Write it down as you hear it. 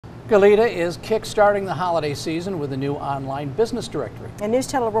Goleta is kickstarting the holiday season with a new online business directory. And News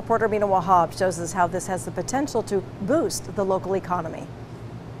Channel reporter Mina Wahab shows us how this has the potential to boost the local economy.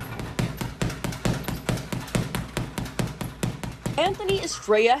 Anthony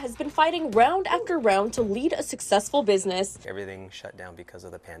Estrella has been fighting round after round to lead a successful business. Everything shut down because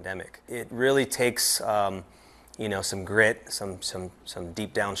of the pandemic. It really takes some grit, some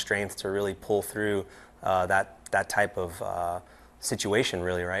deep down strength to really pull through that type of situation,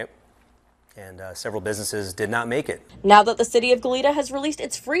 really, right? And several businesses did not make it. Now that the city of Goleta has released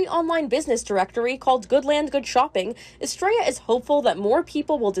its free online business directory called Good Land, Good Shopping, Estrella is hopeful that more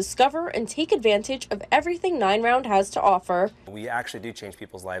people will discover and take advantage of everything 9 Round has to offer. We actually do change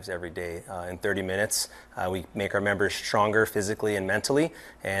people's lives every day. In 30 minutes, we make our members stronger physically and mentally,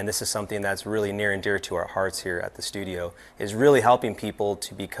 and this is something that's really near and dear to our hearts here at the studio, is really helping people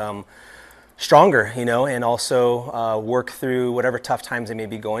to become stronger, and also work through whatever tough times they may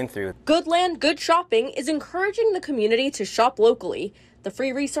be going through. Good Land, Good Shopping is encouraging the community to shop locally. The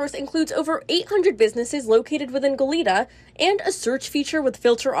free resource includes over 800 businesses located within Goleta and a search feature with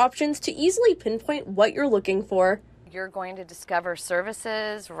filter options to easily pinpoint what you're looking for. You're going to discover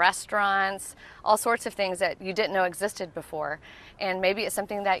services, restaurants, all sorts of things that you didn't know existed before. And maybe it's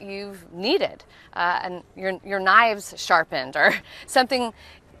something that you've needed, and your knives sharpened, or something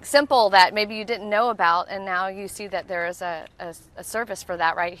simple that maybe you didn't know about, and now you see that there is a service for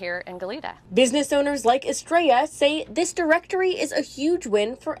that right here in Goleta. Business owners like Estrella say this directory is a huge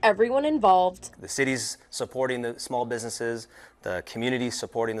win for everyone involved. The city's supporting the small businesses, the community's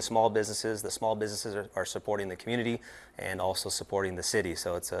supporting the small businesses are supporting the community, and also supporting the city.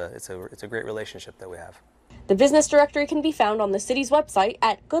 So it's a great relationship that we have. The business directory can be found on the city's website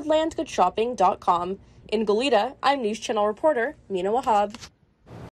at goodlandgoodshopping.com. In Goleta, I'm News Channel reporter Mina Wahab.